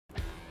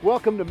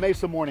Welcome to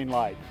Mesa Morning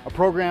Lite, a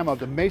program of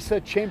the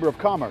Mesa Chamber of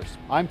Commerce.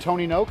 I'm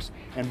Tony Noakes,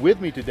 and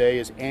with me today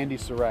is Andy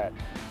Sarat,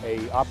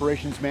 a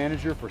operations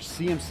manager for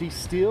CMC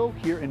Steel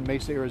here in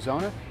Mesa,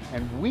 Arizona,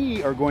 and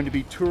we are going to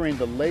be touring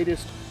the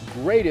latest,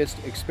 greatest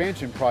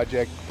expansion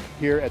project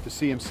here at the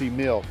CMC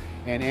mill.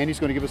 And Andy's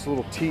going to give us a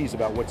little tease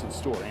about what's in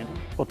store. Andy?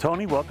 Well,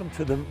 Tony, welcome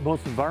to the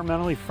most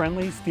environmentally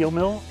friendly steel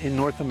mill in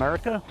North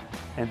America.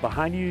 And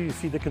behind you, you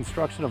see the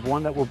construction of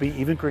one that will be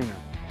even greener.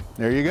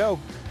 There you go.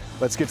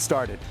 Let's get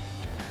started.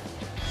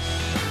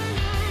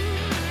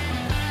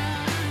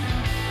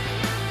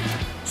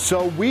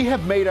 So we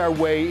have made our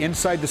way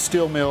inside the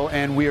steel mill,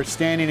 and we are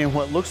standing in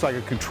what looks like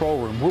a control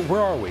room.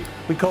 Where are we?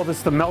 We call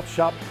this the melt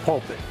shop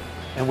pulpit,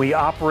 and we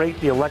operate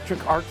the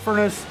electric arc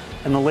furnace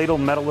and the ladle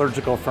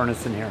metallurgical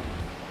furnace in here.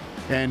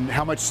 And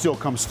how much steel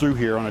comes through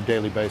here on a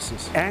daily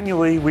basis?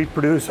 Annually, we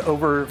produce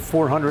over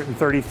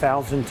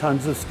 430,000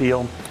 tons of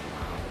steel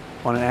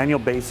on an annual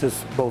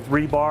basis, both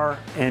rebar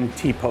and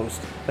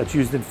T-post. That's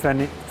used in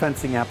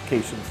fencing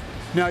applications.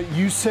 Now,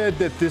 you said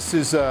that this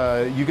is,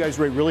 you guys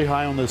rate really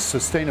high on the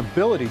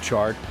sustainability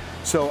chart,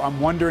 so I'm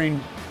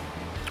wondering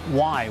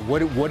why?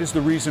 What is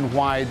the reason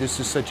why this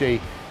is such a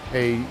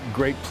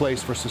great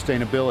place for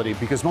sustainability?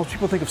 Because most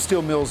people think of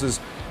steel mills as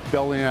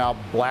belching out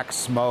black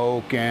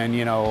smoke and,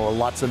 you know,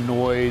 lots of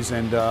noise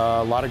and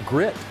a lot of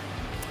grit.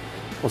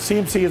 Well,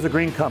 CMC is a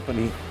green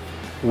company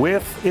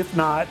with, if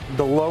not,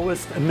 the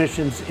lowest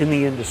emissions in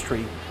the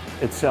industry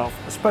itself,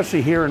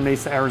 especially here in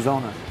Mesa,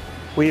 Arizona.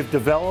 We have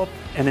developed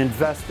and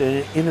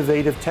invested in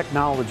innovative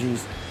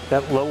technologies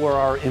that lower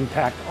our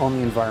impact on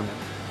the environment.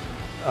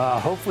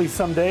 Hopefully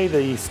someday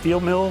the steel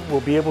mill will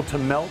be able to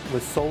melt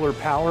with solar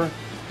power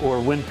or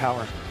wind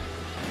power.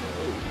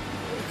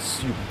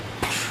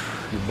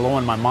 You're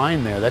blowing my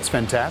mind there. That's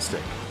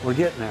fantastic. We're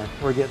getting there.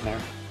 We're getting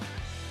there.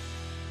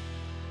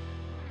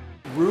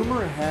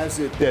 Rumor has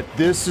it that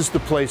this is the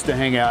place to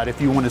hang out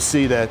if you want to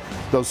see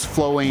those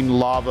flowing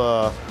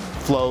lava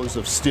flows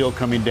of steel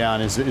coming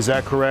down. Is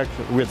that correct?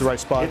 Are we at the right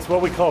spot? It's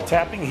what we call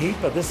tapping heat,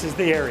 but this is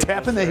the area.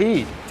 Tapping the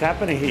heat.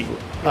 Tapping the heat.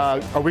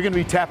 Are we going to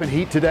be tapping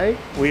heat today?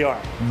 We are.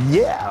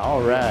 Yeah,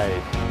 all right.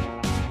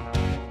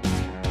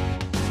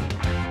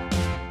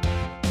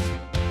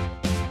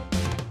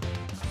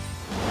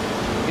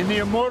 In the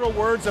immortal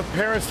words of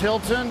Paris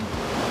Hilton,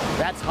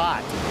 that's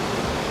hot.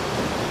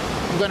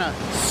 I'm going to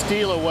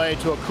steal away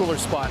to a cooler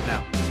spot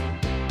now.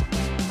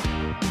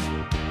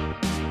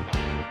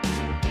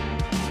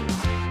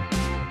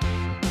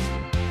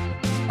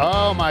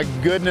 Oh my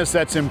goodness,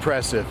 that's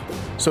impressive.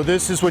 So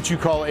this is what you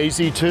call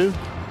AZ2?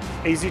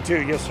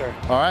 AZ2, yes sir.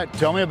 All right,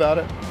 tell me about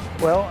it.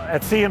 Well,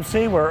 at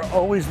CMC, we're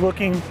always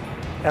looking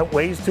at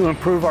ways to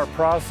improve our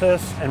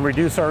process and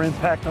reduce our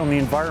impact on the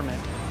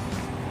environment.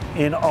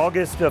 In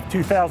August of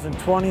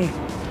 2020,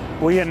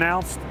 we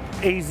announced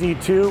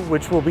AZ2,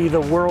 which will be the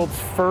world's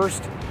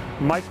first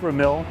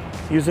micromill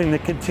using the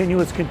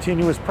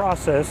continuous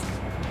process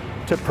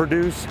to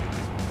produce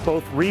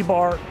both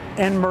rebar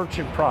and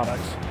merchant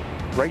products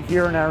right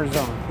here in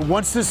Arizona.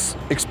 Once this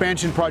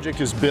expansion project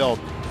is built,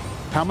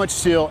 how much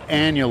steel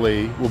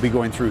annually will be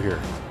going through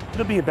here?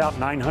 It'll be about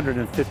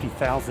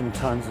 950,000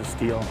 tons of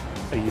steel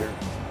a year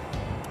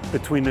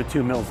between the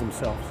two mills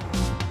themselves.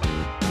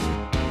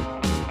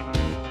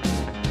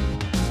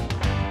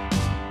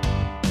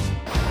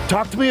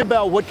 Talk to me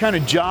about what kind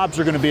of jobs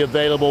are going to be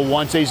available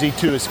once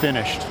AZ2 is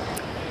finished.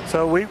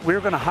 So we're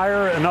going to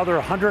hire another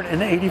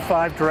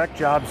 185 direct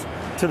jobs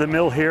to the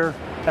mill here.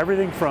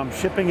 Everything from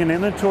shipping and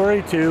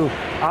inventory to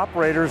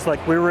operators,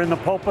 like we were in the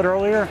pulpit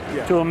earlier,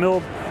 to a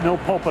mill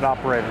pulpit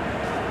operator.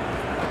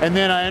 And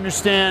then I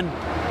understand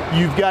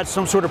you've got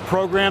some sort of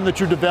program that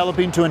you're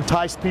developing to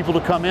entice people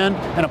to come in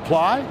and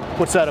apply.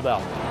 What's that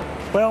about?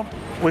 Well,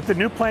 with the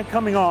new plant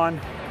coming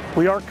on,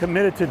 we are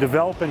committed to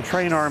develop and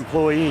train our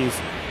employees.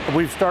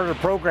 We've started a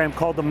program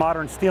called the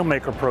Modern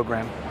Steelmaker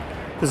Program.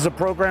 This is a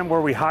program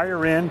where we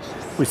hire in,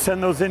 we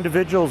send those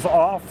individuals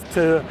off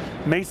to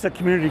Mesa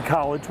Community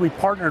College. We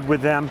partnered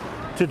with them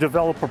to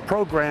develop a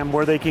program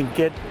where they can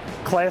get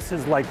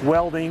classes like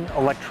welding,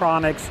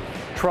 electronics,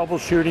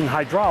 troubleshooting,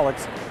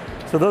 hydraulics.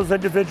 So those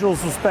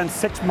individuals will spend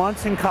 6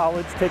 months in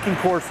college taking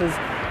courses,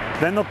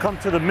 then they'll come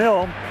to the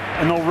mill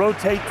and they'll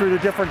rotate through the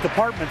different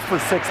departments for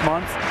 6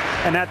 months,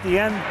 and at the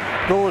end,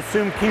 they'll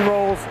assume key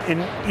roles in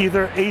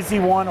either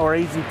AZ1 or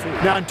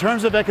AZ2. Now, in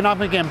terms of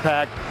economic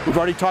impact, we've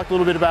already talked a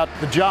little bit about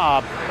the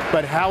job,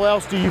 but how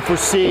else do you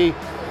foresee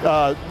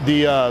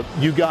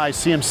you guys,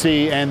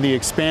 CMC, and the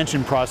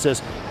expansion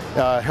process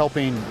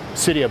helping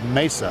City of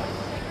Mesa?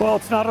 Well,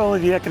 it's not only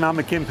the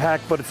economic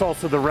impact, but it's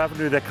also the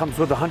revenue that comes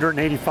with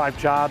 185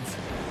 jobs.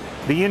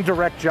 The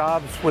indirect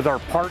jobs with our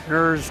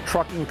partners,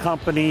 trucking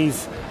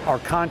companies, our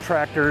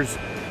contractors,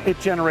 it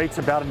generates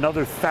about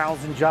another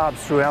 1,000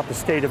 jobs throughout the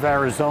state of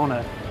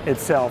Arizona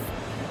itself.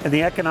 And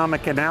the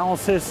economic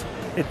analysis,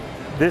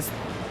 this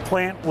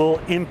plant will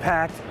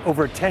impact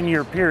over a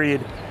 10-year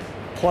period,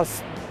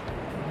 plus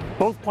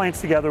both plants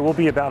together will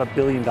be about $1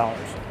 billion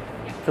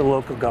to the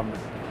local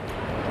government.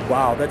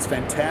 Wow, that's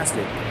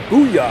fantastic.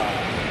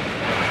 Booyah!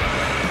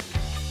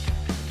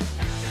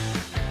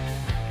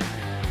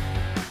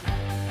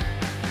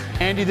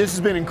 Andy, this has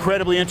been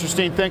incredibly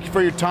interesting. Thank you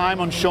for your time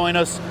on showing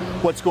us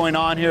what's going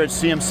on here at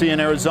CMC in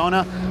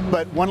Arizona.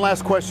 But one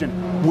last question,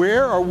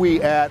 where are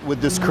we at with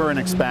this current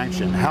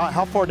expansion?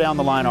 How far down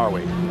the line are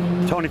we?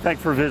 Tony,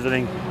 thanks for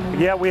visiting.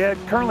 Yeah, we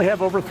currently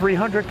have over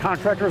 300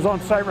 contractors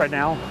on site right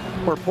now.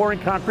 We're pouring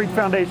concrete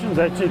foundations,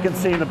 as you can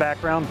see in the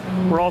background.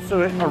 We're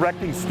also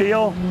erecting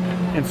steel,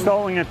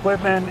 installing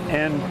equipment,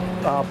 and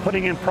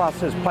putting in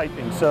process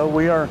piping. So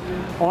we are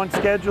on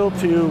schedule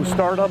to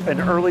start up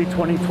in early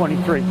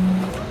 2023.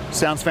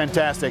 Sounds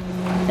fantastic.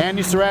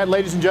 Andy Sarat,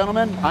 ladies and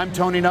gentlemen, I'm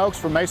Tony Noakes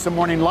from Mesa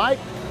Morning Lite.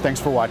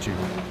 Thanks for watching.